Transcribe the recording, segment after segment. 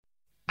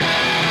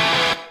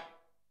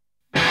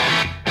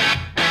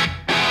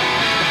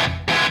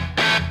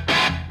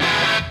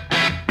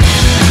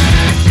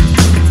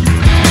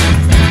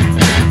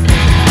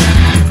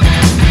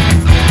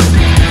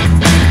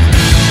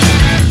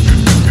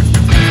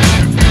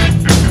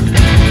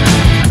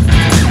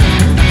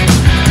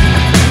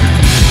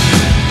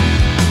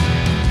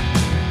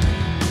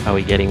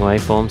getting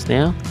waveforms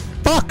now?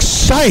 Fuck's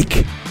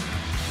sake!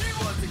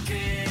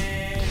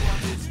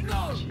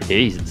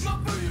 Jesus.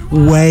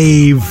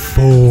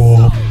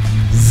 Waveforms.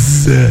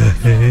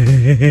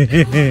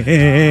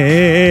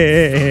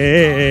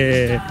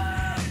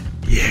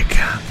 Yeah,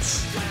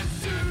 cunts.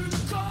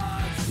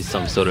 Is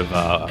some sort of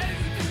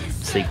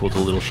sequel to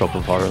Little Shop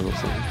of Horrors or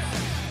something?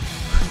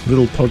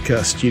 Little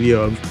podcast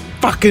studio of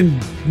fucking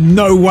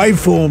no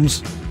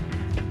waveforms.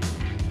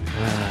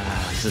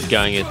 This is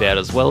going about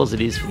as well as it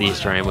is for the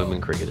Australian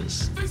women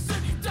cricketers.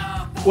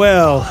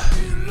 Well,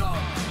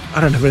 I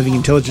don't have anything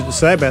intelligent to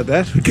say about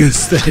that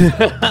because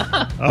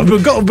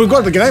we've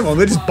got the game on.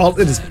 They just bolt.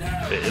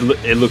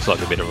 It looks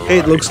like a bit of a.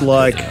 It looks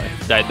like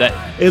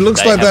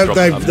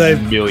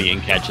they've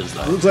million catches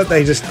though. It looks like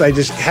they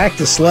just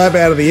hacked a slab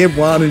out of the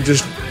M1 and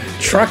just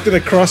trucked it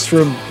across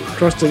to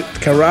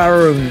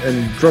Carrara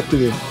and dropped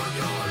it in.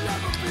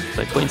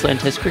 So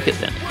Queensland Test cricket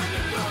then.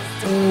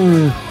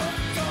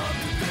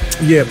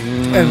 Yeah,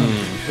 and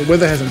the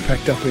weather hasn't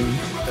packed up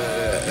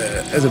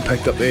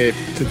there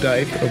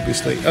today,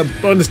 obviously. I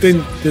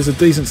understand there's a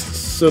decent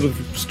sort of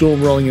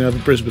storm rolling in over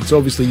Brisbane, so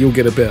obviously you'll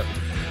get about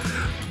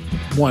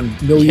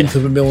 1/1,000,000th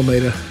of a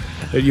millimetre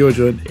at your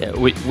joint. Yeah,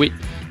 which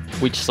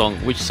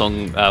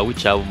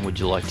album would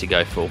you like to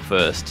go for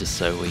first, just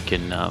so we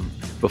can,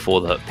 before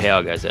the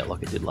power goes out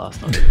like it did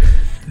last night?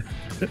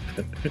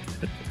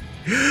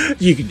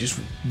 You can just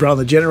run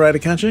the generator,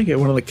 can't you? Get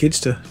one of the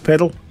kids to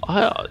pedal.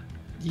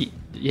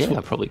 Yeah,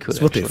 I probably could.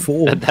 That's what they're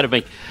for.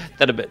 That'd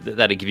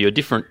give you a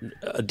different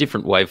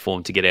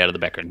waveform to get out of the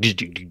background.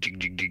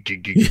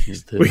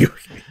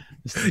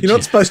 You're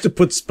not supposed to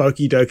put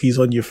spokey dokies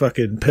on your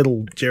fucking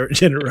pedal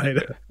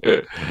generator.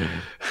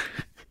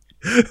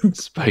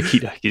 Spokey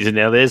dokies, and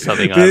now there's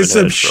something. There's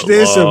some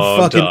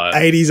fucking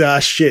 80s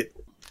ass shit.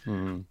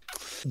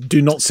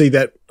 Do not see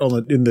that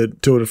in the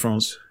Tour de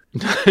France.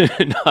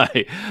 No,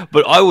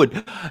 but I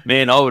would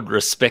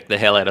respect the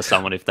hell out of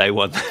someone if they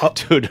won that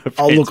Tour de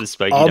France.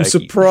 I'm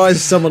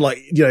surprised someone like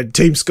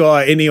Team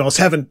Sky, Ineos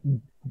haven't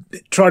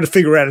tried to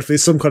figure out if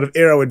there's some kind of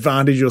aero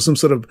advantage or some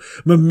sort of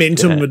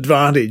momentum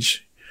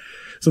advantage,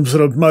 some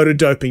sort of motor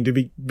doping to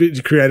be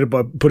created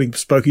by putting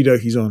spokey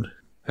dokies on.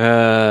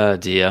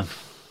 Dear.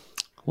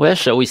 Where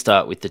shall we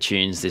start with the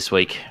tunes this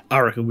week? I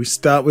reckon we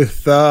start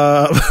with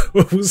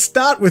we'll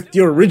start with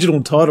your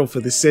original title for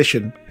this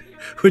session,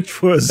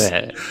 which was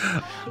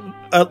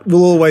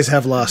We'll Always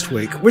Have Last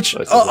Week, which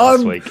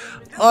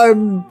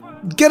I'm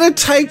going to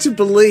take to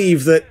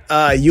believe that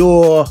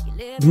your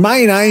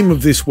main aim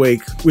of this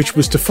week, which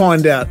was to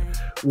find out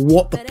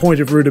what the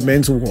point of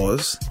Rudimental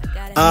was,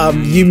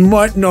 you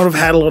might not have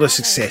had a lot of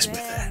success with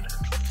that.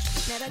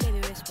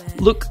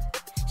 Look,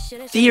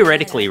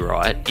 theoretically,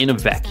 right, in a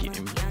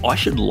vacuum, I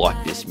should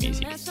like this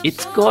music.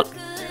 It's got...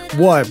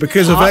 Why?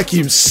 Because a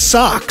vacuum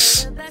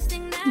sucks.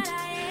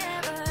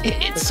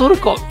 It's sort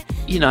of got...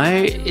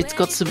 it's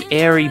got some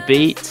airy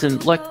beats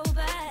and but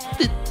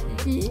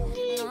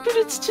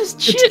it's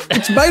just shit.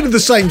 It's made of the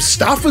same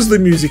stuff as the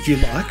music you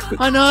like.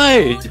 I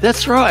know,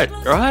 that's right?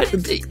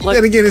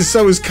 And again,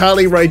 so is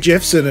Carly Rae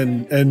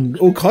Jepsen and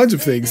all kinds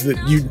of things that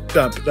you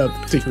don't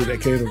particularly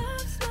that keen on.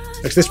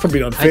 Actually, that's probably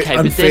not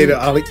unfair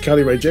to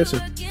Carly Rae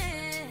Jepsen.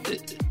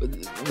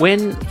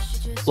 When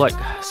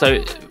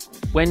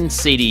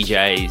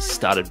CDJs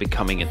started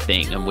becoming a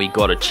thing and we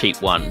got a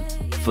cheap one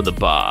for the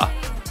bar,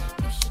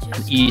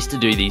 you used to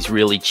do these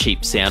really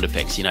cheap sound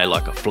effects,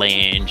 like a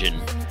flange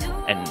and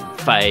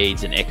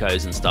fades and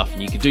echoes and stuff,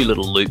 and you could do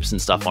little loops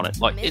and stuff on it.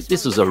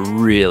 This was a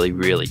really,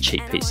 really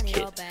cheap piece of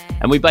kit.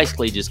 And we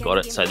basically just got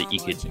it so that you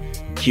could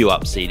queue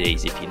up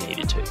CDs if you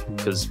needed to.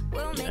 Because,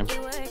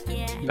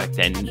 back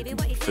then,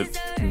 for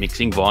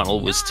mixing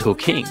vinyl was still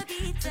king.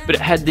 But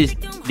it had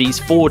these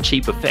 4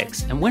 cheap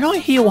effects. And when I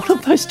hear one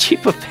of those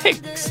cheap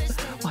effects,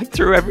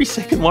 through every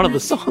second one of the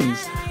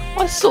songs,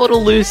 I sort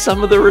of lose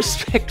some of the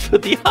respect for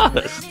the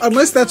artist.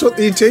 Unless that's what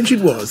the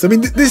intention was. I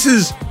mean, this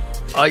is some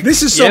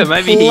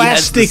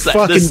plastic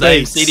fucking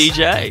beats.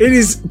 CDJ. It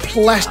is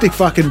plastic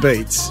fucking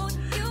beats.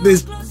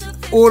 There's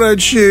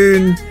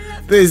auto-tune,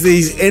 there's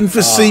these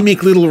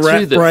emphysemic little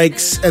rap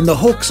breaks, and the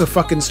hooks are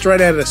fucking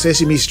straight out of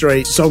Sesame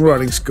Street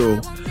songwriting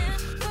school.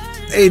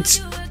 It's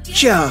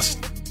just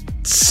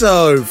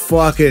so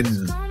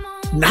fucking...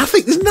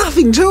 nothing. There's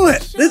nothing to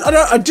it.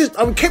 I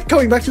kept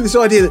coming back to this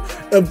idea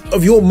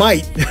of your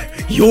mate,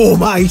 who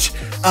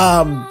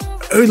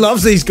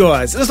loves these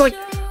guys. And it's like,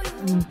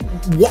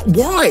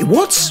 why?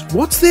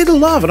 What's there to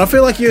love? And I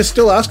feel like you're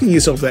still asking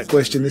yourself that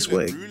question this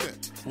week.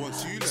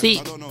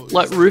 See,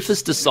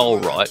 Rufus Du Sol,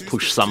 right,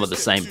 push some of the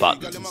same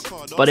buttons,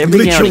 but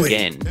every now and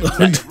again,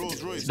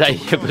 they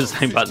have the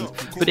same buttons.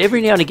 But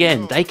every now and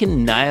again, they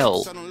can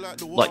nail.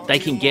 They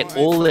can get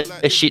all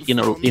their shit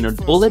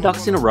all their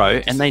ducks in a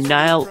row, and they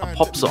nail a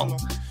pop song.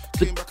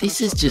 But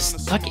this is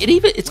just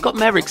it's got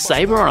Maverick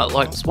Sabre on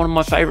it. It's one of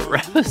my favorite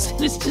rappers.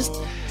 And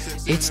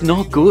it's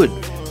not good.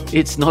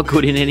 It's not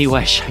good in any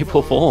way, shape,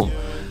 or form.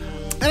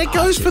 And it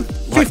goes for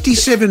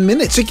 57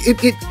 minutes.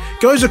 It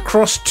goes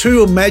across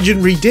 2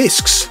 imaginary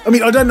discs. I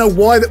mean, I don't know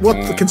what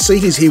the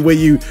conceit is here, where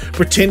you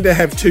pretend to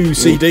have 2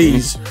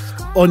 CDs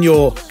on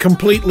your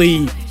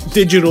completely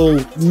digital,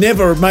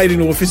 never made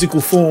into a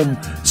physical form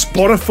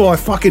Spotify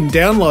fucking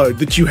download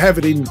that you have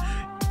it in.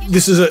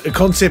 This is a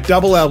concept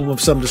double album of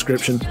some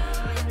description.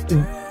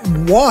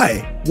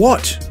 Why?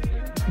 What?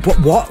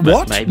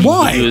 What? Maybe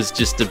Why? he was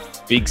just a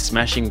big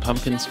Smashing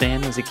Pumpkins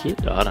fan as a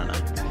kid. I don't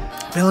know.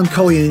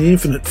 Melancholy and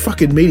infinite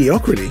fucking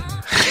mediocrity.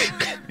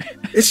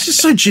 It's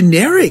just so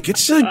generic.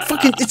 It's so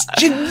fucking. It's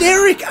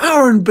generic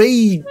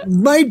R&B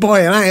made by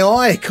an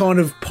AI kind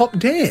of pop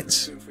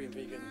dance.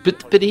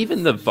 But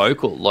even the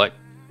vocal, like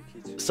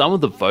some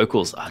of the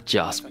vocals are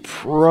just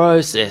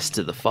processed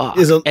to the fuck.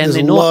 There's a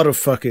lot of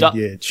fucking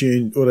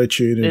auto-tune.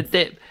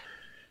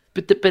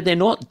 But they're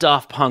not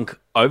Daft Punk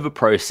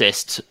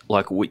over-processed.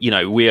 Like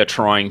we are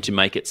trying to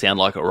make it sound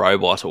like a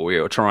robot, or we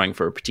are trying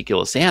for a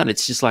particular sound.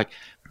 It's just like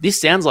this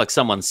sounds like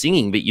someone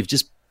singing, but you've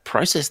just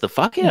processed the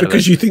fuck out of it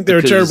because you think they're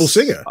a terrible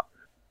singer.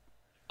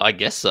 I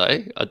guess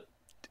so.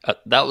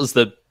 That was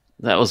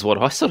what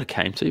I sort of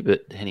came to.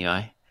 But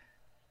anyway,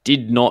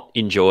 did not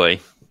enjoy.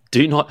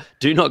 Do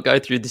not go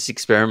through this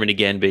experiment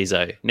again,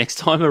 Bezo. Next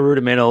time a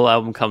Rudimental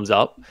album comes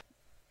up,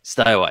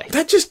 stay away.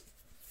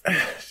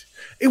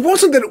 It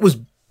wasn't that it was.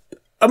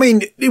 I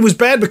mean, it was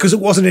bad because it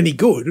wasn't any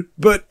good,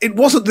 but it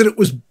wasn't that it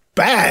was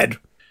bad.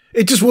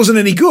 It just wasn't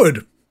any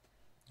good.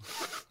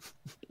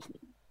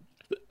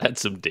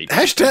 That's some deep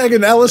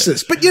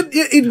 #analysis. But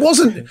it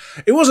wasn't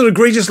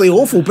egregiously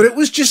awful, but it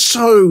was just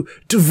so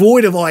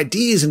devoid of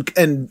ideas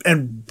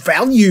and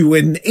value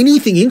and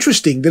anything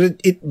interesting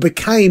that it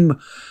became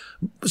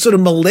sort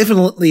of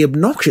malevolently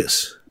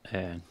obnoxious.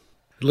 Yeah.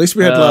 At least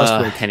we had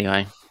last week.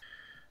 Anyway.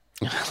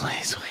 At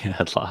least we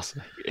had last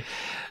week.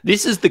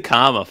 This is the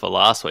karma for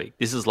last week.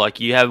 This is like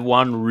you have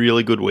one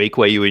really good week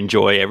where you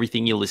enjoy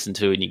everything you listen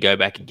to and you go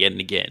back again and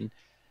again.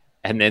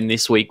 And then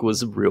this week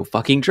was a real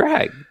fucking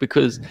drag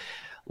because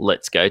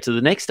let's go to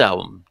the next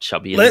album,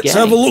 Chubby and the Gang. Let's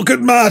have a look at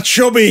my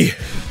Chubby.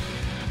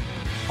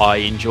 I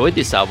enjoyed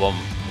this album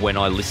when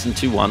I listened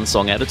to one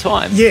song at a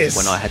time. Yes.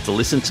 When I had to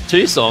listen to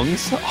two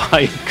songs,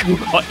 I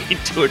got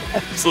into an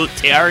absolute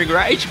towering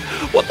rage.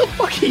 What the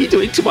fuck are you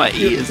doing to my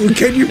ears? Well,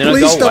 can you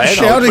please stop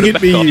shouting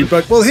at me, you?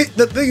 But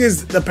the thing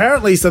is,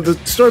 apparently, so the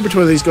story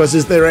between these guys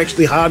is they're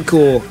actually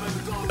hardcore,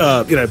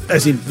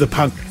 as in the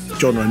punk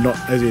genre, not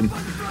as in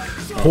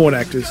porn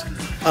actors.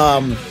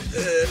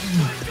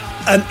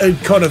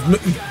 And kind of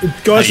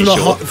guys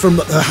from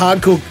the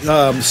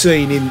hardcore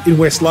scene in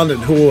West London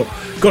who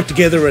got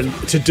together and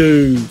to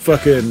do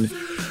fucking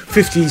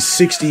 50s,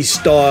 60s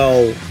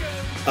style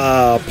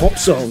pop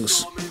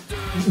songs,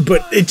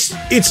 but it's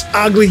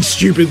ugly,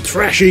 stupid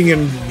thrashing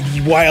and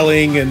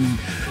wailing and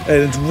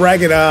it's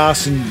ragged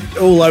ass and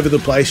all over the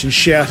place and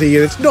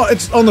shouty, and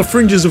it's on the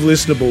fringes of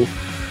listenable,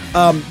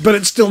 but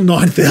it's still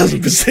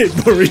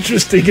 9,000% more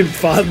interesting and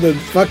fun than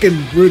fucking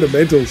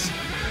Rudimentals.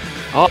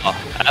 Oh,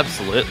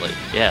 absolutely.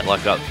 Yeah,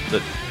 like I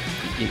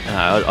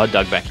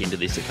dug back into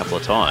this a couple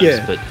of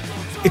times, but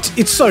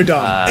it's so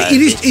dumb.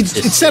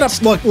 It's set up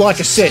like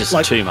a set. Just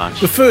like too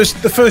much. The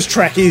first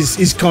track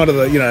is kind of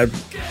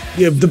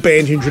the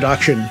band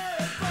introduction.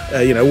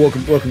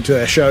 Welcome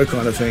to our show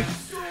kind of thing.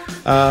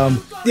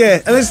 And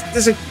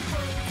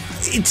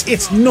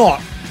it's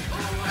not.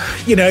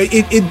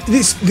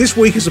 This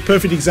week is a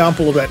perfect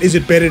example of that. Is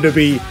it better to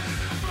be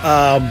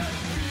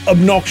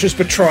obnoxious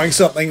but trying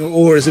something,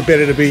 or is it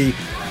better to be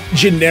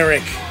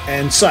generic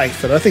and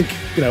safe? And I think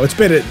it's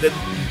better.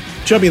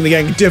 Chubby and the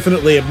Gang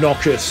definitely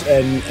obnoxious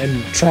and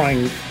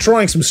trying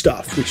some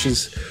stuff, which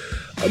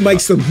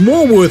makes them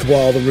more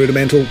worthwhile than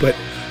Rudimental, but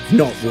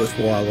not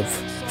worthwhile of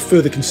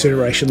further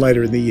consideration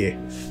later in the year.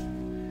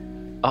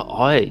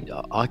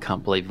 I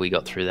can't believe we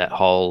got through that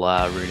whole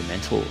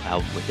Rudimental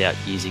album without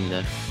using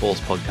the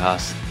Balls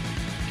podcast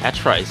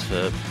catchphrase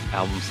for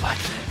albums like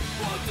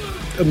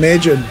that.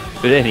 Imagine.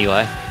 But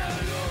anyway,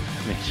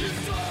 imagine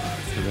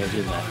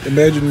that.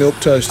 Imagine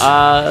milquetoast.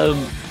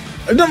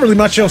 Not really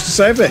much else to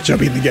say about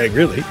Chubby and the Gang,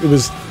 really. It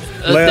was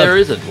loud. There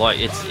isn't. Like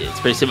it's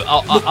pretty simple.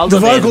 The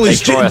vocal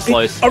is.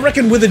 I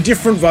reckon with a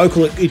different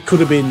vocal, it could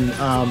have been.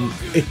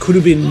 It could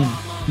have been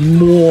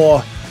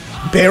more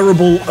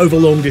bearable over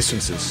long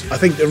distances. I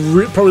think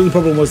probably the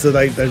problem was that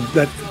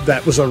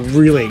that was a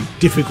really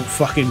difficult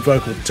fucking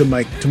vocal to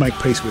make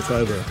peace with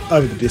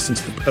over the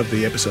distance of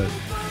the episode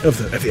of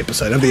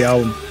the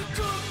album.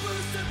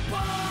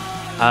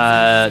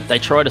 They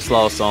tried a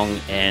slower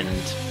song and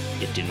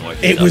it didn't work.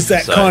 It was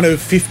that kind of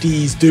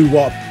 50s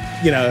doo-wop,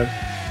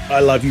 I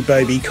love you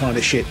baby kind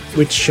of shit,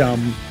 which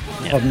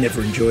I've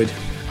never enjoyed.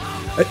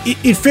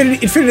 It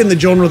fitted in the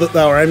genre that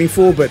they were aiming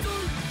for, but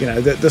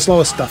the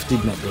slower stuff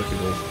did not work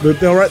at all.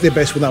 They were at their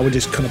best when they were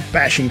just kind of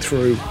bashing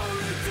through,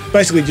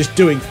 basically just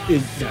doing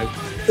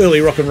early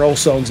rock and roll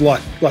songs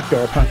like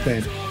they're a punk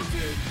band.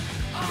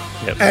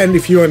 Yep. And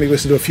if you only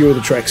listen to a few of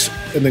the tracks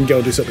and then go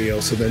and do something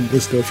else, and then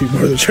listen to a few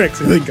more of the tracks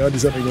and then go and do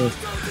something else.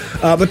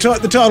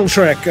 The title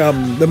track,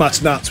 The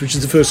Mutt's Nuts, which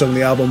is the first song on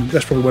the album,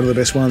 that's probably one of the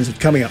best ones.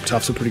 Coming Up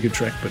Tough's a pretty good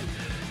track, but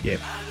yeah.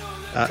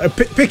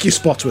 Pick your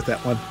spots with that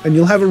one, and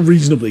you'll have a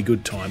reasonably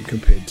good time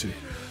compared to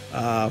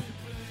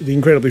the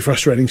incredibly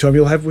frustrating time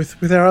you'll have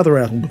with our other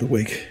album of the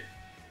week.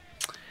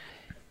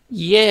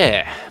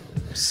 Yeah.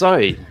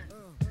 So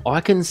I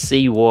can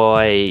see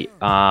why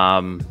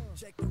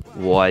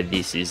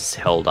this is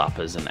held up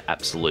as an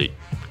absolute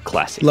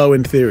classic. Low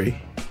End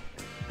Theory.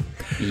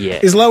 Yeah.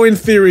 Is Low End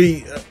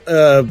Theory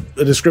a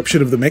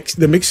description of the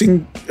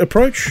mixing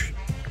approach?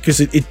 Because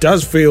it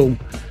does feel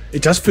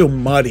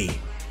muddy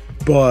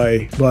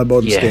by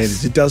modern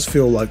standards. It does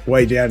feel like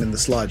way down in the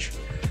sludge.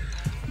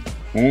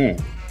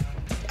 Mm.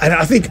 And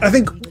I think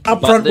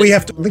up front we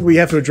have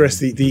to address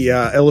the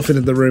elephant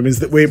in the room, is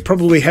that we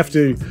probably have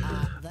to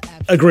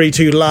agree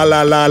to la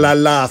la la la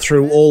la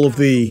through all of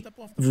the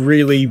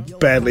really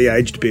badly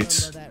aged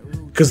bits,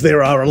 because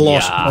there are a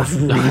lot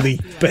of really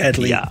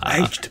badly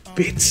aged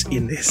bits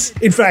in this.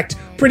 In fact,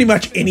 pretty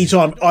much any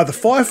time either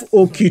Fife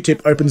or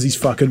Q-Tip opens his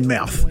fucking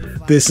mouth,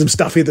 there's some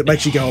stuff here that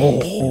makes you go,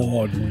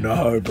 oh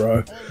no,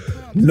 bro,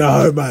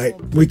 no, mate,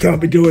 we can't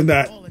be doing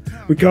that.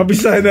 We can't be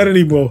saying that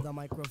anymore.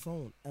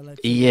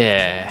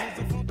 Yeah.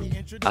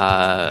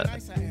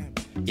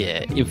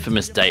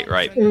 Infamous date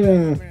rape.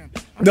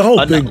 The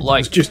whole thing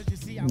was just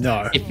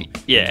no.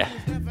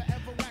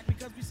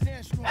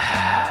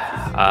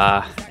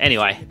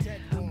 Anyway,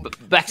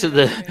 back to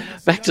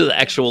the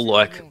actual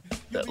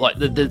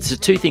the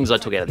two things I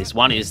took out of this.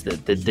 One is the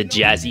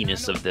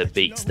jazziness of the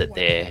beats that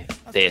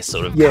they're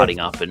sort of cutting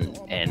up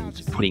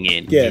and putting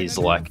in is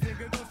like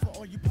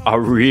a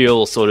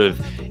real sort of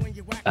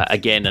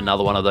again,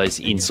 another one of those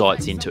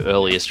insights into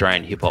early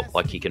Australian hip hop.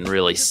 Like you can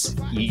really,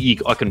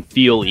 I can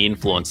feel the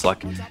influence.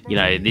 Like, you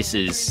know, this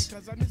is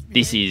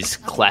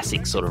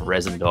classic sort of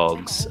Resin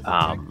Dogs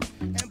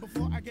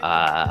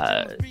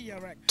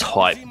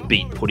type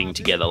beat putting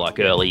together. Like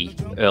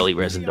early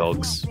Resin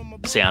Dogs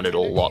sounded a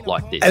lot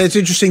like this. And it's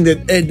interesting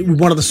that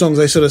one of the songs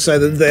they sort of say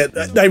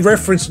that they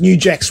reference New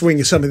Jack Swing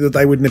as something that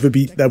they would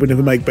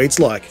never make beats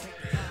like.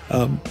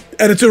 And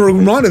it's a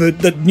reminder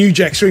that New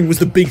Jack Swing was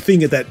the big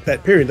thing at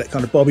that period, that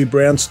kind of Bobby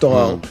Brown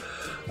style.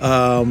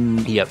 Bell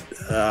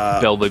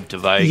Boop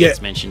DeVoe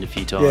gets mentioned a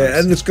few times. Yeah,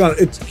 and it's kind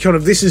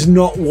of this is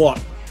not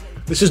what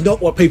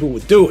people were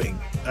doing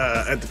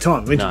at the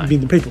time. I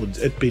mean, the people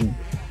had been.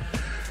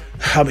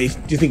 I mean, do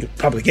you think of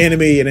Public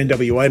Enemy and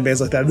NWA and bands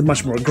like that? They're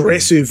much more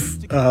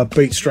aggressive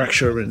beat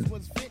structure,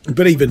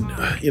 but even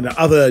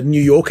other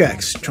New York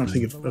acts. Trying to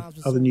think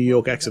of other New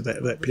York acts of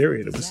that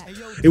period.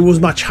 It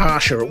was much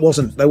harsher.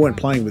 They weren't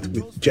playing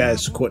with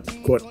jazz quite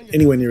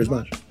anywhere near as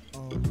much.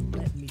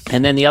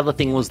 And then the other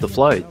thing was the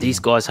flow. These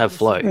guys have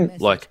flow.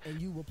 Like,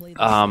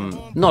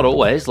 not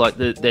always. Like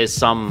there's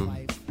some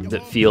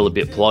that feel a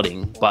bit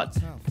plodding, but.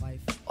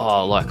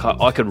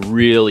 I could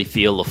really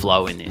feel the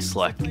flow in this.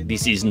 Like,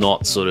 this is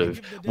not sort of...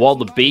 While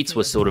the beats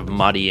were sort of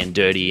muddy and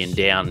dirty and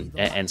down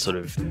and sort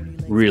of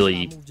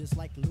really,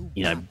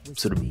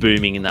 sort of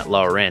booming in that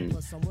lower end,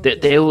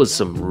 there was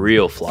some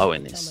real flow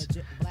in this,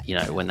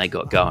 when they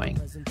got going.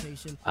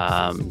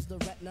 I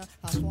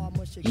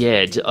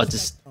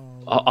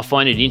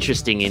find it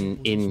interesting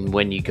in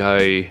when you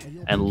go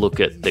and look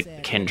at the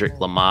Kendrick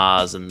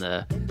Lamars and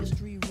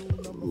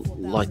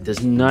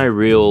there's no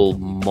real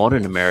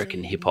modern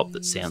American hip-hop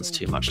that sounds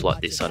too much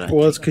like this, I don't think.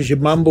 Well, it's because your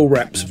mumble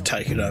raps have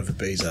taken over,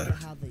 Bezo.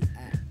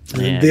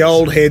 The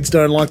old heads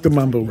don't like the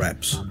mumble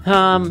raps.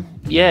 I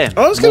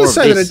was going to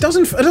say that it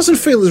doesn't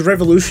feel as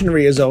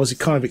revolutionary as I was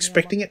kind of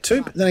expecting it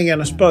to, but then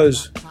again, I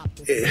suppose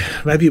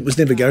maybe it was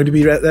never going to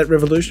be that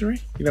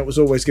revolutionary. It was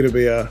always going to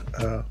be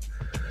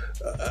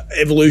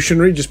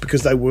evolutionary, just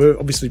because they were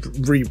obviously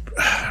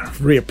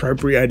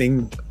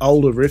reappropriating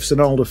older riffs and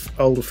older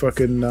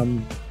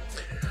fucking...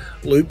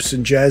 loops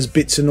and jazz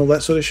bits and all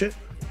that sort of shit.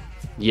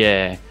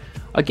 Yeah.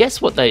 I guess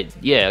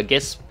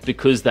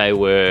because they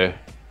were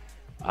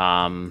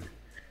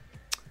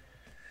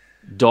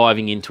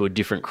diving into a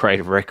different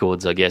creative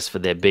records, I guess, for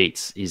their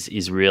beats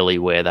is really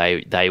where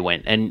they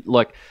went. And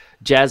like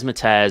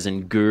Jazzmatazz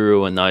and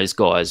Guru and those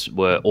guys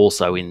were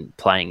also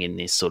playing in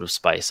this sort of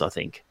space, I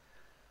think.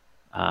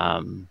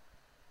 That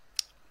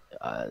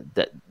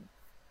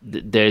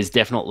there's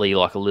definitely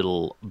like a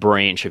little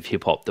branch of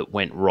hip hop that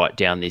went right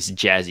down this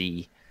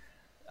jazzy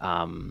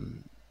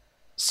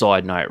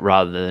side note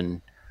rather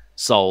than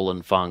soul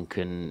and funk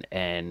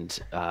and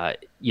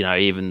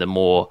even the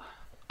more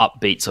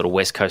upbeat sort of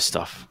West Coast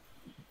stuff.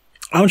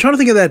 I'm trying to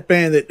think of that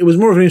band that it was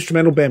more of an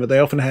instrumental band, but they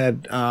often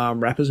had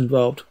rappers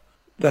involved.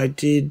 They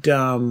did is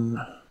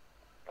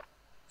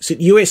it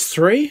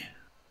US3?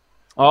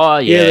 Oh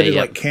yeah, they did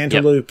like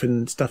Cantaloupe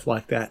and stuff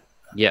like that.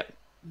 Yep.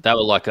 They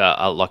were like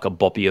a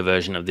boppier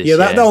version of this. Yeah,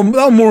 they were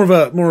more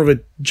of a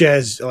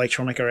jazz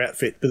electronica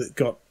outfit, but it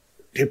got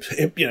hip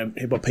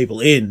hop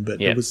people in,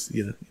 but it was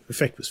the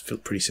effect was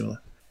pretty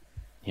similar.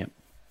 Yep.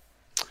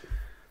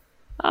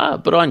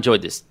 But I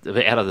enjoyed this.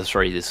 Out of the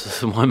three,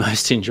 this was my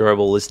most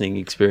enjoyable listening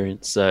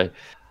experience. So,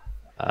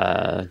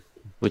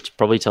 which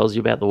probably tells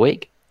you about the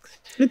week.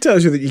 It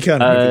tells you that you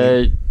can't.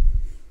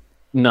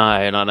 No,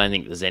 and I don't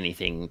think there's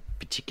anything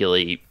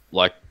particularly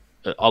like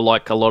I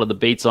like a lot of the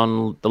beats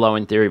on the Low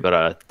End Theory,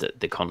 but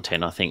the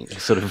content, I think,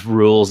 sort of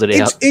rules it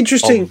out. It's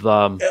interesting.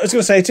 I was going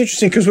to say, it's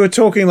interesting because we were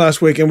talking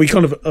last week and we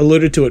kind of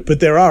alluded to it,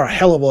 but there are a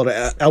hell of a lot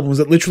of albums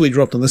that literally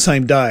dropped on the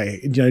same day.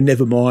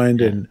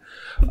 Nevermind and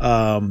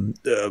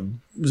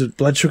was it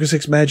Blood Sugar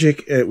Sex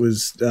Magic? It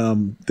was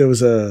there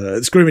was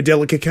a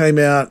Screamadelica came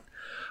out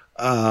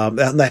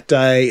on that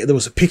day. There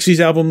was a Pixies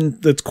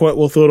album that's quite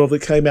well thought of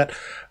that came out.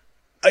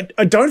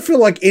 I don't feel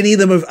like any of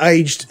them have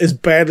aged as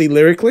badly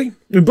lyrically. I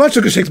mean, Blood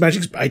Sugar Sex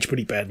Magic's aged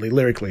pretty badly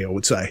lyrically, I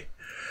would say.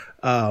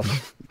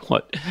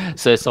 What?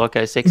 So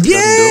Psycho Sex yeah,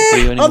 doesn't do it for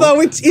you anymore?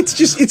 Although it's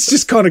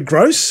just kind of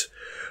gross.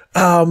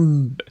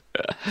 And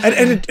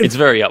it's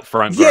very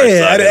upfront gross.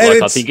 Yeah,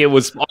 I think it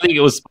was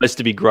supposed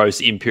to be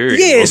gross in period,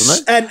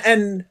 wasn't it?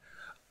 And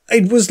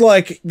it was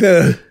like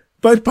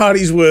both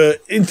parties were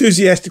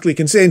enthusiastically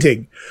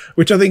consenting,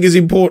 which I think is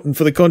important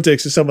for the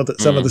context of some of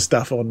the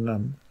stuff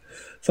on.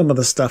 Some of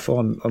the stuff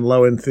on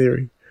Low End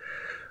Theory.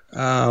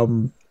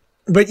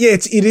 But yeah,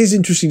 it is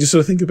interesting to sort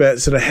of think about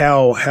sort of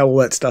how all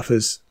that stuff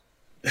has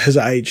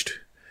aged.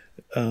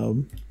 But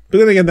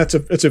then again, that's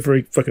a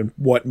very fucking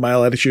white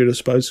male attitude, I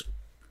suppose.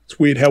 It's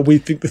weird how we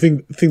think the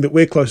thing that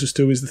we're closest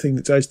to is the thing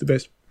that's aged the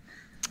best.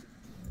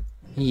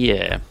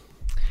 Yeah.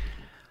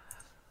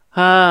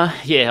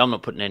 I'm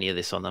not putting any of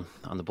this on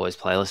the boys'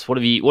 playlist. What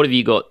have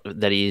you got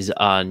that is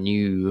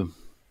new?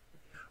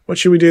 What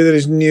should we do that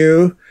is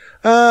new?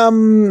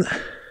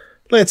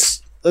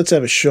 Let's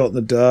have a shot in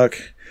the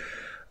dark.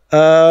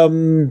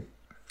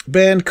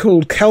 Band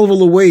called Calva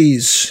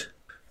Louise.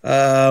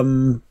 I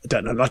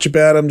don't know much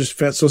about them. Just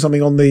saw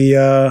something on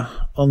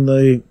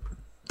the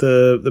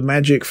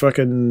Magic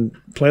fucking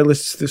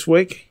playlists this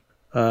week.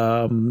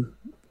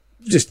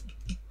 Just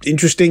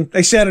interesting.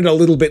 They sounded a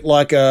little bit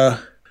like a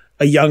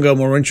younger,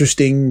 more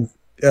interesting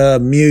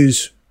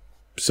Muse.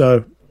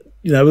 So,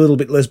 a little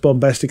bit less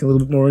bombastic, a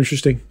little bit more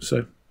interesting.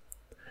 So,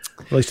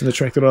 at least in the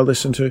track that I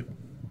listened to.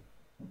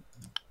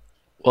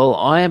 Well,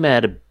 I am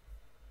at a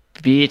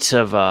bit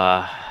of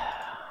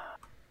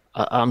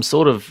I'm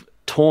sort of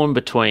torn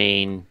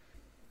between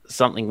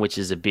something which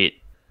is a bit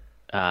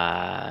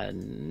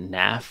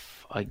naff,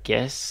 I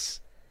guess.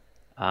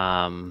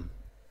 And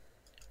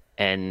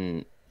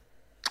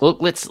look,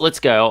 let's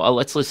go.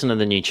 Let's listen to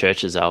the new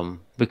Churches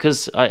album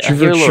because I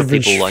hear a lot of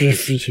people like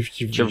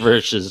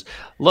Churches.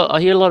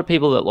 I hear a lot of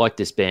people that like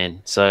this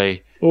band. So,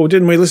 well,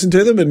 didn't we listen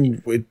to them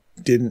and we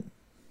didn't?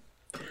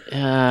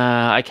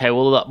 Okay,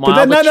 well, no.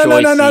 I'm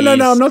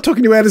not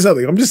talking you out of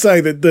something. I'm just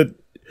saying that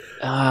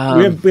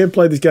we have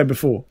played this game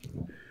before.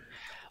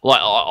 Like,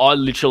 I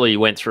literally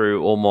went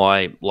through all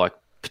my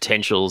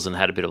potentials and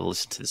had a bit of a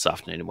listen to this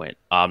afternoon and went,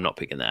 I'm not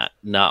picking that.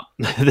 No,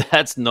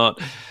 that's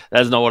not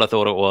what I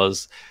thought it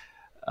was.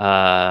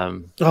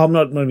 I'm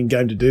not even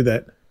game to do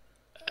that.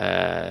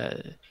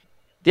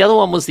 The other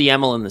one was the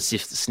Amel and the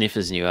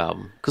Sniffers new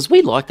album because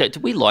we liked that.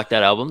 Did we like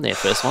that album? Their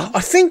first one.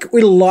 I think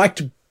we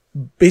liked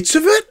bits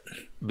of it.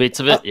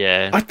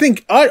 Yeah. I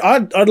think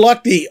I'd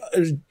like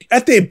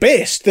at their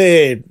best,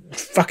 they're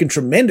fucking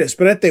tremendous,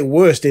 but at their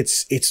worst,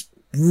 it's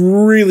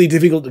really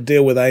difficult to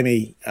deal with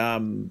Amy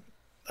Taylor,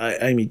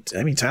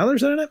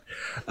 is that her name?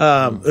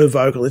 Her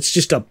vocal, it's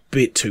just a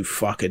bit too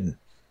fucking.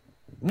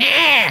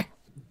 Yeah,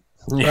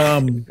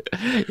 well,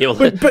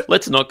 but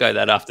let's not go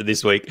that after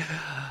this week.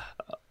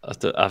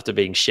 After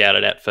being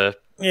shouted at for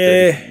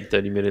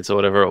 30 minutes or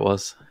whatever it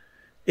was.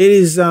 It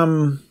is.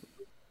 I'm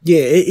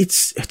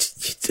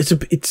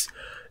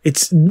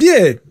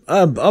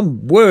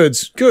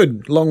words.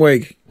 Good. Long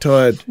week.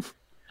 Tired.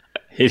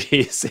 It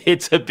is.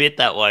 It's a bit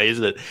that way,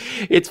 isn't it?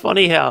 It's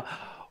funny how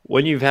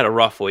when you've had a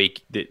rough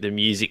week, the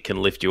music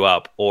can lift you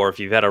up, or if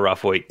you've had a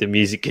rough week, the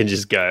music can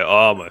just go,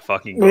 oh my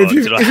fucking God. Well, if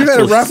you've had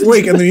a rough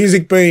week and the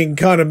music being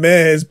kind of meh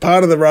as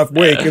part of the rough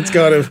week, it's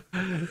kind of,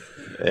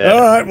 all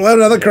right, we'll have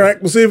another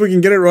crack. We'll see if we can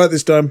get it right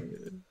this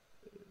time.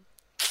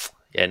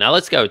 Yeah, now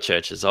let's go with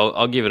Churches.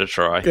 I'll give it a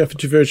try. Go for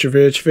Churches.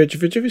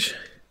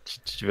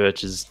 Do I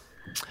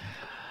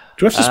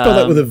have to spell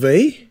that with a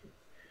V?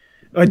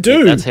 I do.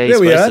 Yeah, that's how you're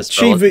supposed to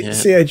spell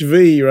it.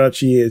 CHV,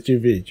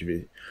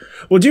 Rachi.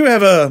 Well, do you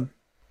have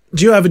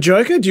a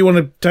Joker? Do you want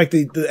to take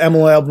the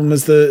Amel album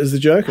as the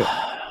Joker?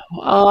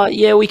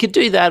 Yeah, we could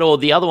do that. Or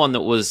the other one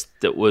that was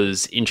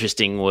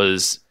interesting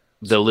was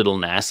the Lil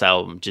Nas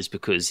album, just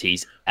because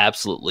he's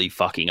absolutely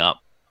fucking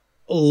up.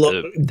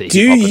 Look,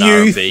 do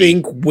you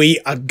think we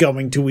are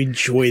going to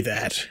enjoy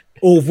that?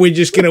 Or if we're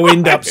just going to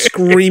end up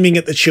screaming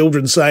at the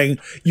children saying,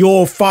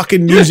 your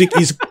fucking music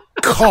is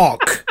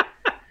cock?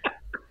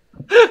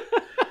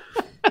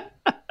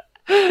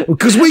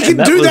 Because we can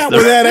do that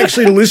without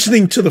actually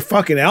listening to the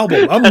fucking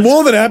album. I'm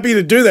more than happy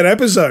to do that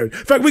episode.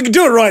 In fact, we can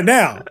do it right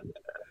now.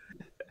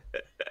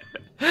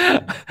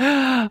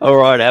 All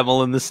right,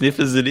 Amel and the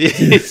Sniffers it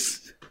is.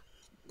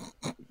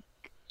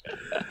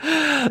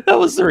 That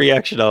was the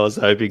reaction I was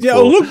hoping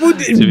for. Look,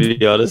 to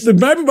be honest,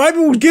 maybe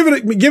we'll give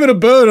it a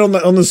bird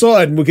on the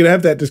side, and we can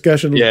have that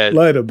discussion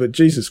later. But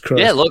Jesus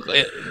Christ, yeah. Look,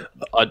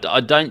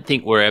 I don't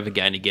think we're ever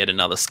going to get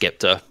another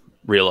Skepta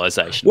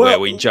realization where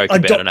we joke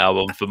about an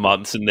album for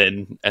months and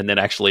then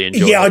actually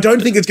enjoy it. Yeah, I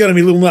don't think it's going to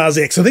be Lil Nas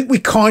X. I think we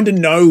kind of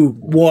know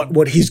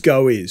what his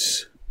go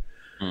is.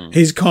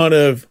 He's kind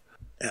of,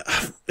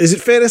 is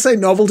it fair to say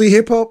novelty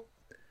hip hop?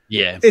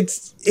 Yeah.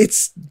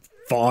 It's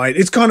fine.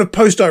 It's kind of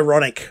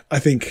post-ironic, I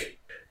think.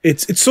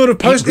 It's sort of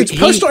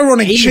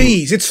post-ironic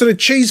cheese. It's sort of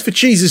cheese for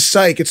cheese's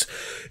sake. It's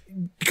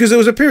because there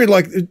was a period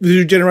like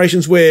the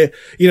generations where,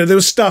 there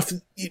was stuff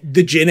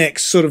the Gen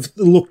X sort of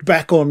looked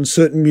back on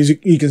certain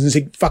music and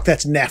said, fuck,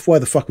 that's naff. Why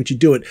the fuck would you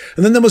do it?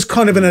 And then there was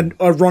kind of an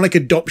ironic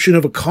adoption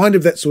of a kind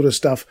of that sort of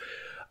stuff.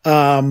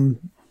 And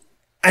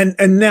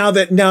now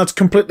it's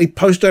completely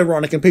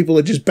post-ironic and people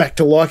are just back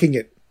to liking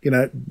it,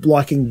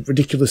 liking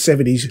ridiculous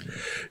 70s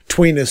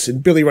tweeness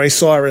and Billy Ray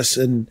Cyrus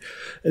and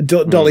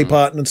Dolly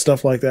Parton and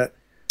stuff like that.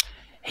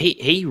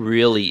 He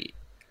really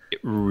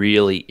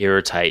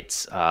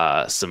irritates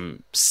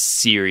some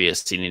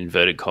serious, in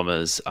inverted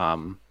commas,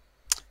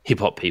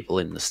 hip-hop people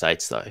in the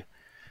States, though.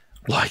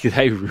 Like,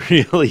 they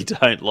really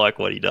don't like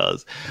what he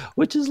does,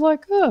 which is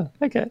like, oh,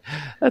 okay,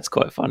 that's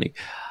quite funny.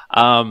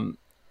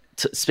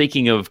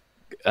 Speaking of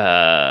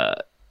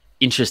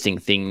interesting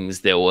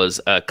things, there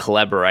was a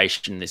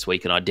collaboration this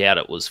week, and I doubt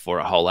it was for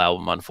a whole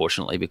album,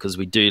 unfortunately, because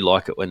we do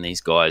like it when these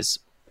guys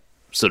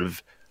sort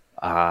of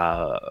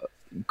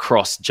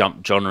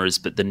cross-jump genres,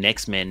 but the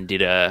Next Men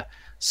did a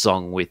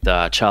song with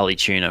Charlie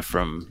Tuna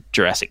from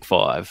Jurassic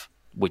 5,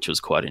 which was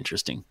quite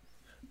interesting.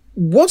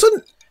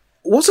 Wasn't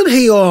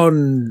he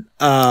on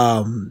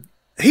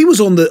he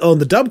was on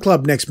the Dub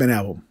Club Next Men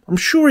album? I'm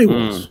sure he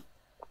was.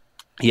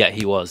 Yeah,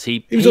 he was.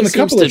 He was on a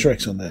couple of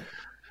tracks on that.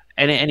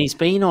 And he's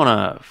been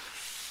on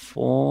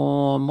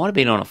might have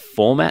been on a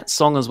Format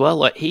song as well.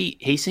 Like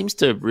he seems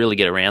to really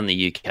get around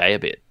the UK a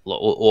bit,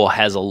 or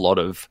has a lot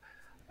of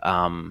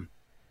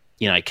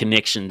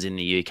connections in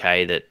the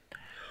UK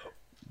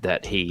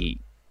that he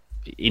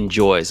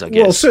enjoys, I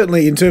guess. Well,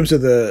 certainly in terms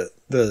of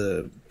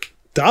the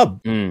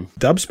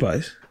dub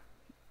space.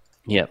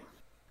 Yep.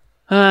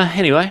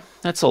 Anyway,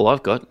 that's all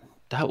I've got.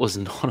 That was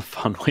not a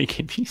fun week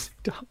in music,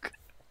 Doc.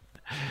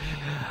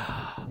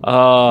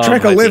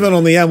 Track 11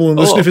 on the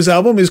The Sniffers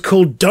album is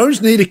called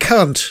Don't Need a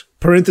Cunt,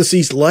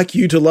 parentheses, like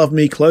you to love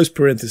me, close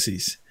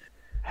parentheses.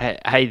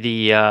 Hey,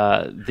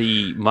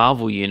 the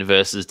Marvel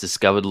Universe has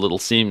discovered Little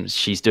Sims.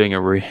 She's doing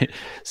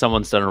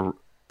someone's done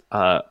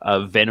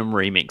a Venom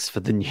remix for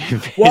the new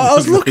Venom. Well, I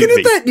was looking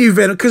at that new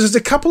Venom because there's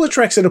a couple of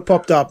tracks that have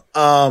popped up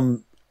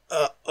on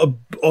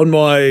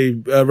my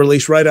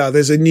release radar.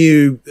 There's a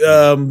new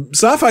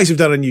Czarface have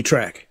done a new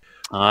track.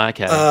 Oh,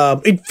 okay.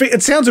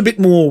 It sounds a bit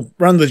more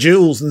Run the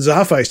Jewels than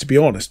Czarface, to be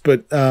honest,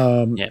 but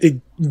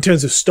in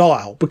terms of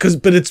style, but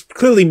it's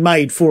clearly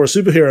made for a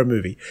superhero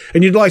movie.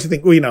 And you'd like to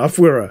think, well, if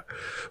we're a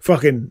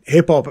fucking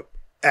hip hop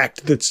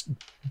act that's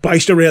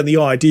based around the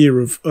idea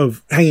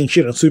of hanging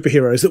shit on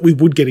superheroes, that we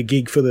would get a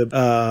gig for the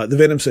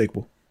Venom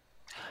sequel.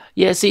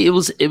 Yeah, see, it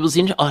was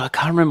I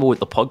can't remember what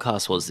the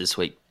podcast was this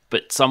week,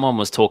 but someone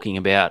was talking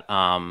about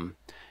the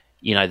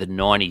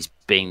 90s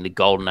being the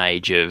golden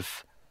age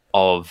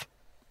of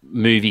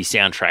movie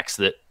soundtracks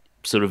that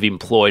sort of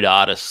employed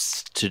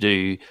artists to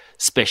do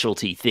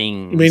specialty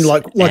things. I mean,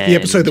 like the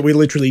episode that we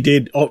literally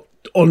did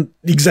on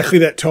exactly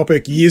that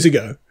topic years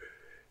ago.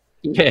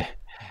 Yeah,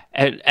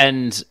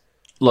 and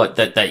like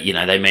that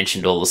they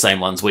mentioned all the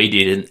same ones we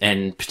did,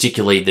 and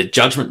particularly the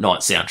Judgment Night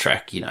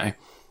soundtrack.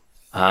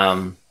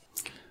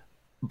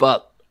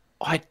 But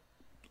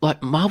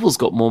Marvel's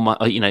got more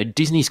money.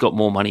 Disney's got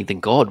more money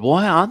than God.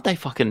 Why aren't they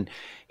fucking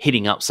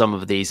hitting up some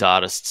of these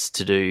artists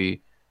to do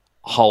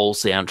whole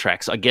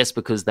soundtracks? I guess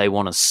because they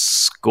want to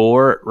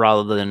score it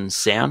rather than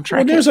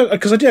soundtrack. Well,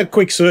 because I did a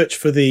quick search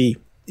for the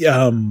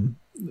Venom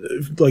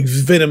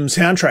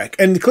soundtrack,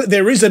 and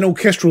there is an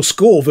orchestral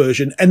score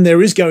version, and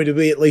there is going to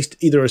be at least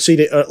either a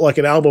CD, like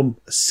an album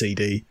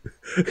CD.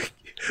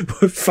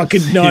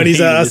 Fucking 90s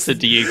ass. Listen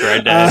to you,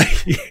 Granddad.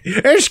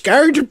 It's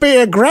going to be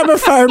a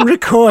gramophone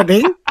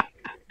recording.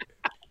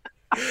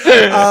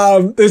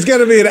 There's going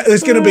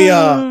to be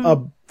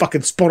a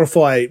fucking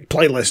Spotify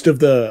playlist of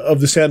the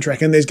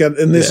soundtrack, and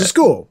there's a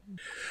score.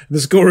 The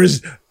score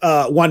is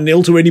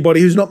 1-0 to anybody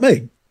who's not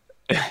me.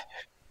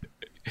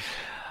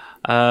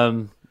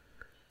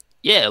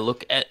 Yeah,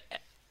 look,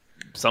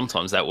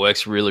 sometimes that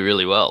works really,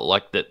 really well.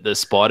 Like the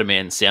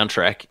Spider-Man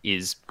soundtrack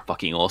is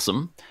fucking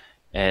awesome,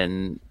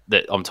 and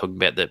that I'm talking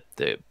about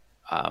the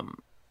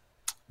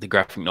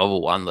graphic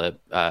novel one,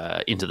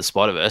 the Into the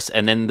Spider-Verse,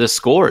 and then the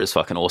score is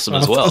fucking awesome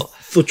as well.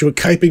 I thought you were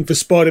caping for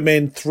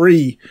Spider-Man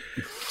 3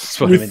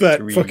 with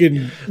that 3.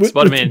 Fucking with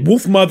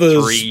Wolf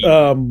Mother's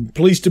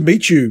Pleased to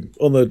Meet You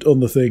on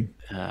the thing.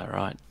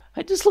 Right.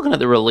 Hey, just looking at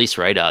the release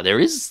radar, there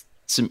is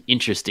some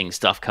interesting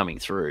stuff coming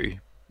through.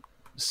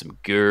 Some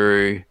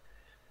Guru,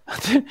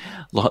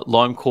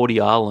 Lime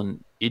Cordial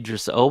and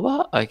Idris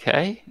Elba.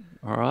 Okay,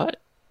 all right.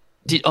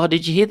 Did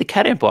you hear the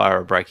Cat Empire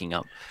are breaking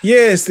up?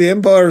 Yes, the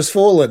Empire has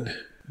fallen.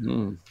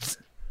 And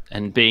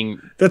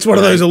that's one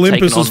of those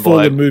Olympus has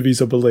fallen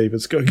movies, I believe.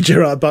 It's got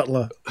Gerard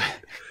Butler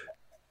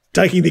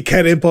taking the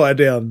Cat Empire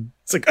down.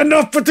 It's like,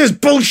 enough with this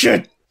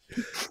bullshit.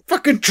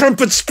 Fucking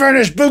trumpet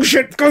Spanish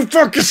bullshit. Go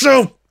fuck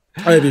yourself.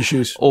 I have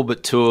issues. All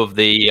but two of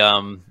the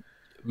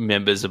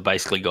members have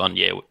basically gone,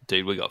 yeah,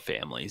 dude, we got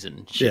families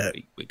and shit.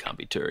 Yeah. We can't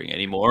be touring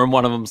anymore. And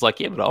one of them's like,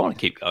 yeah, but I want to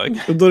keep going.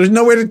 There's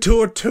nowhere to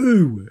tour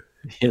to.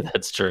 Yeah,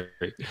 that's true.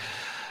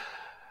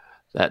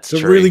 It's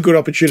a really good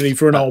opportunity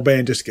for an old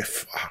band just to go,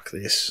 fuck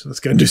this. Let's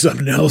go and do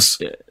something else.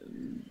 Yeah,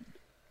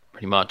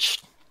 pretty much.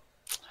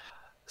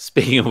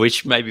 Speaking of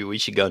which, maybe we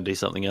should go and do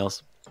something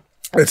else.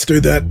 Let's do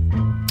that.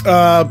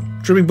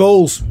 Trimming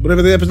balls,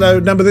 whatever the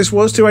episode number this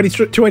was,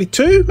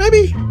 282,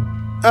 maybe?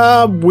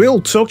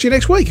 We'll talk to you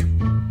next week.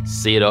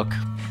 See you, Doc.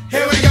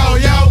 Here we go,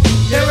 yo.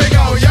 Here we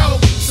go, yo.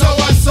 So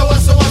what's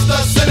the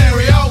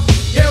scenario?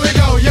 Here we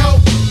go, yo.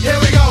 Here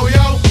we go,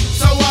 yo.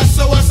 So what's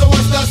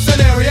the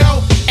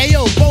scenario?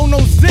 Ayo, Bo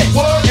knows this,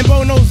 what? And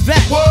Bo knows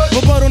that, what?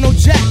 But Bo don't know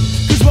jack,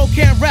 cause Bo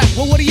can't rap.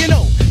 Well, what do you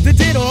know? The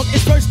D-Dog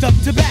is first up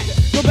to bat.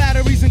 No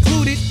batteries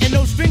included and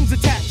no strings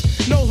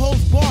attached. No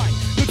holds barred.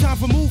 No time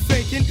for move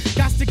faking.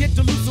 Got to get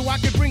to loose so I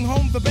can bring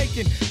home the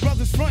bacon.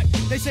 Brothers front,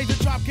 they say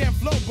the drop can't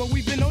flow, but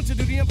we've been known to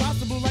do the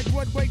impossible like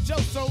Broadway Joe.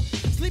 So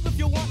sleep if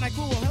you want, like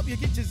who will help you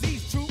get your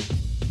Z's true.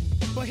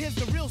 But here's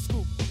the real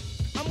scoop.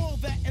 I'm all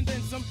that and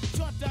then some.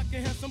 Short, dark,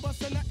 and handsome,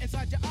 bust a nut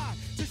inside your eye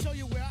to show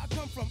you where I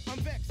come from. I'm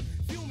vexed,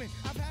 fuming.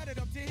 I've had it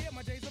up to here.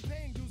 My days of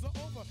paying dues are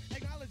over.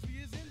 Acknowledge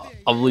me is in there.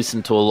 I've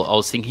listened to all. I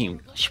was thinking,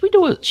 should we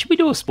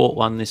do a sport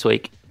one this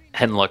week?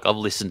 And like I've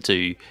listened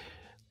to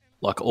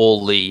like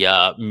all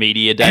the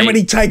media day. How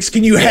many takes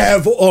can you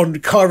have on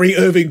Kyrie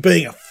Irving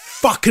being a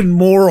fucking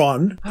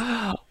moron?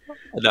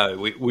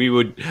 No, we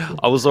would.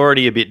 I was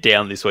already a bit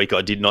down this week.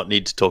 I did not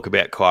need to talk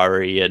about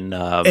Kyrie and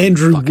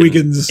Andrew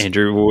Wiggins.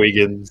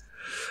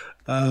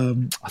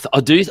 I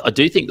do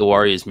think the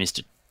Warriors missed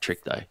a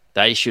trick though.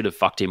 They should have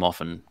fucked him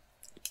off and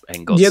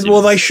got. Yeah,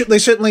 well, they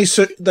certainly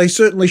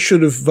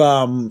should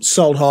have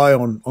sold high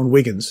on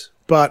Wiggins.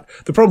 But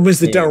the problem is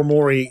that Daryl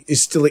Morey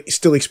is still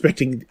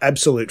expecting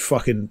absolute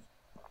fucking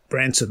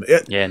ransom.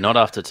 Yeah, not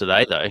after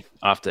today though.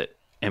 After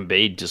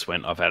Embiid just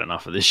went, I've had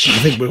enough of this shit. I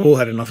think we've all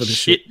had enough of this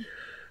shit.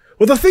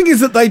 Well, the thing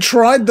is that they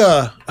tried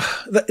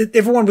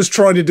everyone was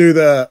trying to do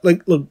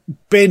look,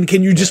 Ben,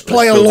 can you just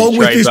play along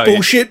with this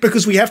bullshit?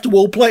 Because we have to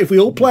all play. If we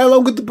all play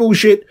along with the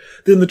bullshit,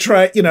 then the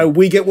trade,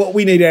 we get what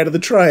we need out of the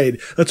trade.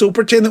 Let's all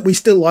pretend that we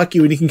still like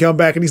you and you can come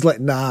back. And he's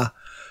like, nah,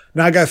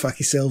 go fuck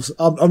yourselves.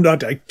 I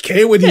don't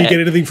care whether you get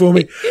anything for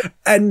me.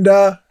 And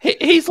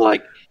he's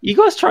like, you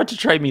guys tried to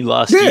trade me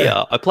last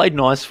year. I played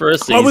nice for a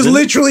season. I was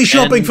literally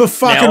shopping for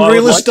fucking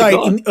real estate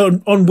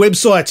on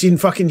websites in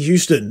fucking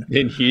Houston.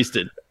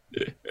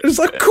 It's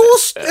like, of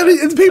course,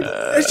 and people,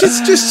 it's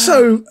just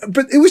so,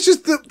 but it was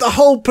just the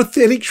whole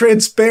pathetic,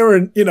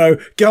 transparent,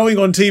 going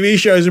on TV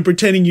shows and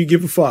pretending you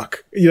give a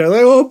fuck. Like,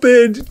 oh,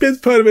 Ben's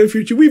part of our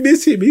future. We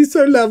miss him. He's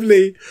so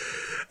lovely.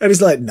 And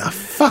it's like, nah,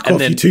 fuck off,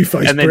 you two-faced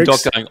bricks. And then Doc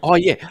going, oh,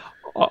 yeah,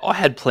 I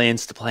had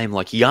plans to play him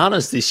like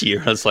Giannis this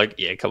year. I was like,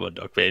 yeah, come on,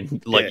 Doc,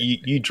 man. Like,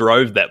 you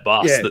drove that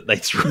bus that they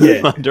threw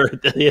him under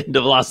at the end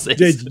of last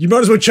season. Yeah, you might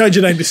as well change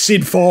your name to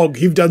Sid Fogg.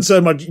 You've done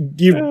so much.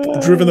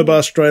 You've driven the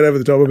bus straight over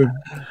the top of him.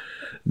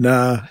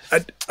 Nah,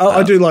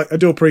 I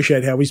do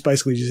appreciate how he's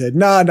basically just said,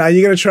 nah,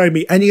 you're going to trade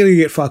me and you're going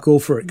to get fuck all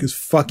for it because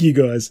fuck you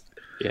guys.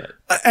 Yeah.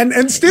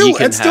 And still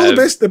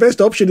the best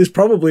option is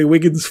probably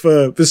Wiggins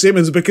for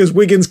Simmons because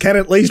Wiggins can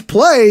at least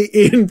play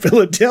in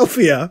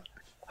Philadelphia.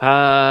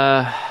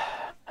 Yeah.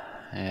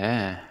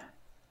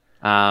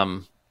 They're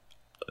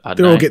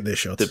all getting their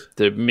shots.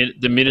 The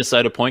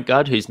Minnesota point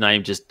guard whose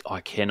name I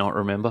cannot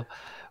remember,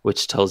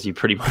 which tells you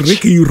pretty much.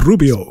 Ricky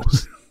Rubio.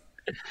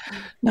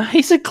 No,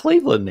 he's at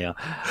Cleveland now.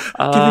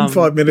 Give him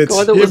 5 minutes.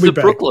 The guy that was in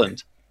Brooklyn.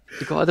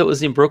 The guy that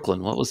was in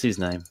Brooklyn. What was his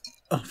name?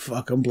 Oh,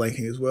 fuck. I'm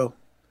blanking as well.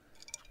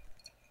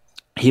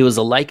 He was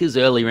a Lakers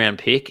early round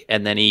pick,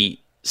 and then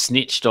he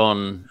snitched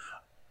on...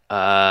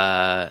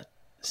 did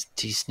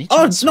he snitch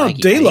on it's not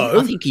D'Lo.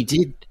 I think he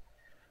did.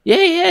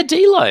 Yeah,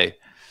 D'Lo.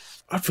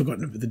 I've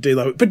forgotten about the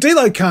D'Lo. But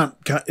D'Lo can't...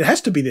 It has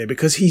to be there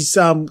because he's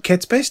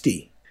Ket's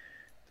bestie.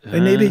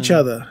 They need each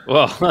other.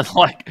 Well,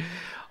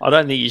 I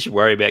don't think you should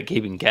worry about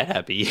keeping Cat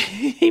happy.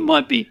 He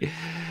might be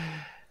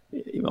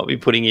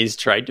putting his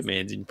trade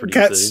demands in pretty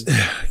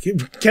soon.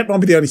 Cat might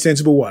be the only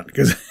sensible one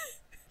because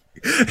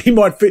he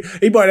might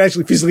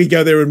actually physically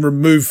go there and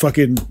remove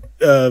fucking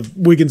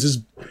Wiggins'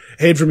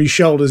 head from his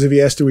shoulders if he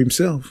has to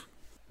himself.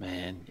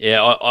 Man,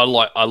 yeah, I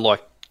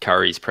like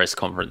Curry's press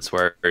conference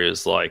where he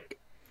was like,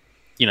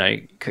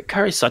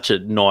 Curry's such a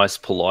nice,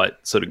 polite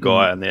sort of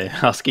guy, and they're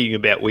asking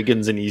about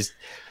Wiggins, and he's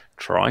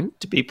trying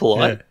to be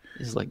polite. Yeah.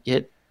 He's like,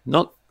 It's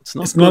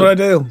not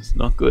ideal. It's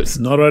not good. It's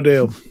not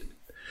ideal.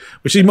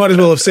 Which he might as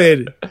well have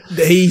said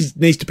that he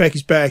needs to pack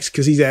his bags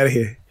because he's out of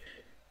here.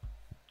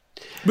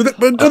 But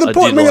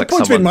the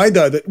point's been made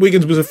though that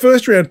Wiggins was a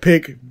first round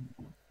pick.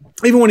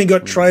 Even when he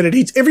got traded,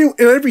 he's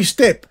every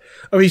step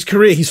of his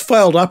career he's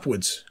failed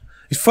upwards.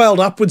 He's failed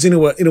upwards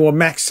into a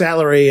max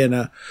salary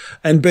and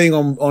being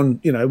on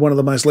one of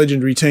the most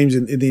legendary teams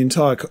in the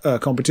entire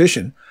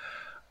competition.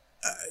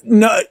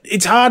 No,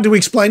 it's hard to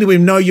explain to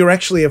him, no, you're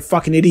actually a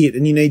fucking idiot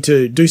and you need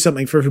to do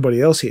something for everybody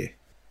else here.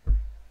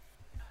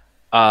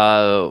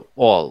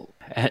 Well,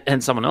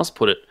 and someone else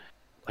put it,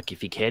 like,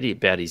 if he cared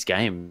about his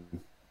game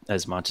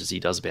as much as he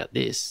does about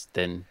this,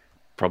 then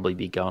probably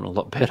be going a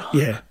lot better.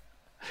 Yeah.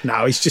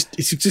 No, he's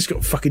just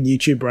got fucking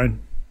YouTube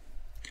brain.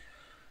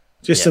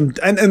 Just some,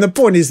 and the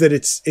point is that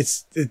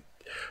it's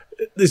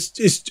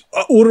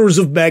orders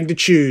of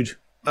magnitude.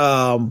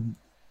 Yeah,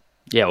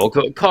 well,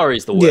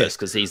 Kyrie's the worst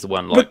because he's the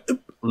one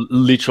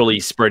literally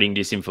spreading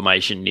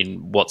disinformation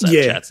in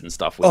WhatsApp chats and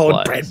stuff with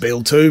players. Brad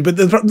Beal too. But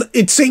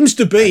it seems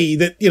to be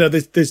that, you know,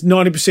 there's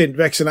 90%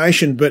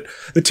 vaccination, but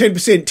the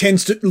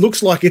 10%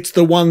 looks like it's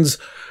the ones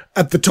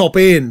at the top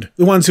end,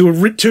 the ones who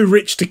are too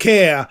rich to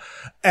care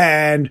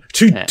and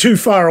too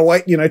far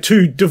away, you know,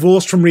 too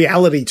divorced from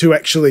reality to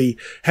actually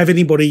have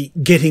anybody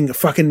getting a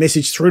fucking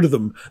message through to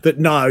them that,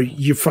 no,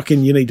 you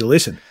need to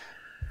listen.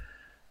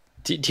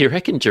 Do you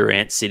reckon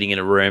Durant's sitting in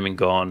a room and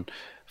gone,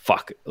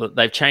 fuck,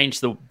 they've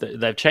changed the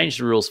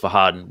rules for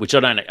Harden, which I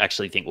don't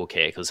actually think will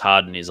care because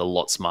Harden is a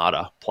lot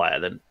smarter player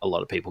than a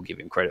lot of people give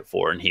him credit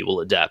for, and he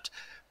will adapt.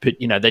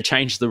 But, you know, they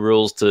changed the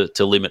rules to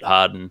limit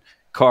Harden.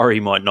 Kyrie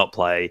might not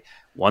play.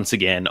 Once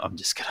again, I'm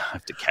just going to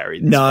have to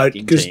carry this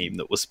fucking team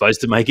that was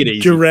supposed to make it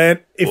easy.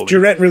 If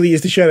Durant really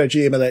is the shadow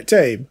GM of that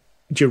team,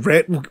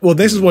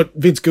 this is what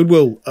Vince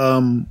Goodwill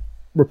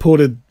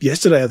reported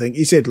yesterday, I think.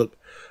 He said, look,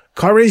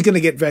 Kyrie's going to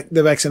get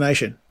the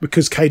vaccination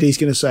because KD's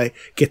going to say,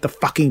 get the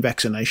fucking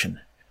vaccination.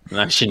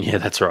 Yeah,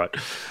 that's right.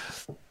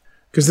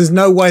 Because there's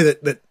no way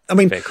that I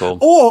mean, fair call.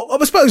 Or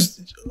I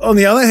suppose on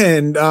the other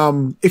hand,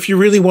 if you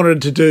really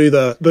wanted to do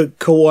the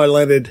Kawhi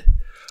Leonard,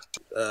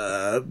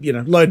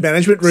 load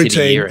management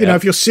routine,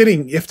 if you're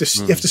sitting, you have to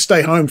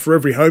stay home for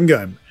every home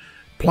game,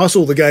 plus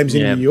all the games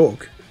in New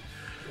York.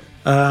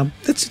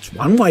 That's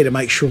one way to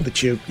make sure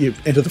that you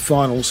enter the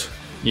finals.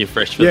 You're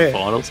fresh for the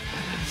finals.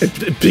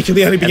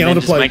 Particularly only being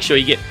able to play. Make sure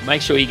you get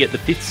the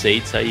 5th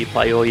seed, so you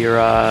play all your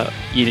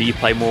you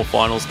play more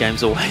finals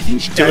games away than you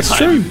do at home. That's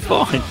true.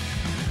 Fine.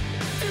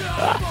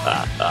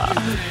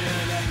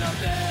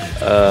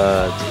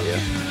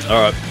 Dear.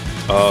 All right.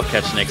 I'll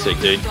catch you next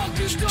week, dude.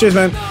 Cheers,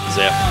 man.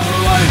 See ya.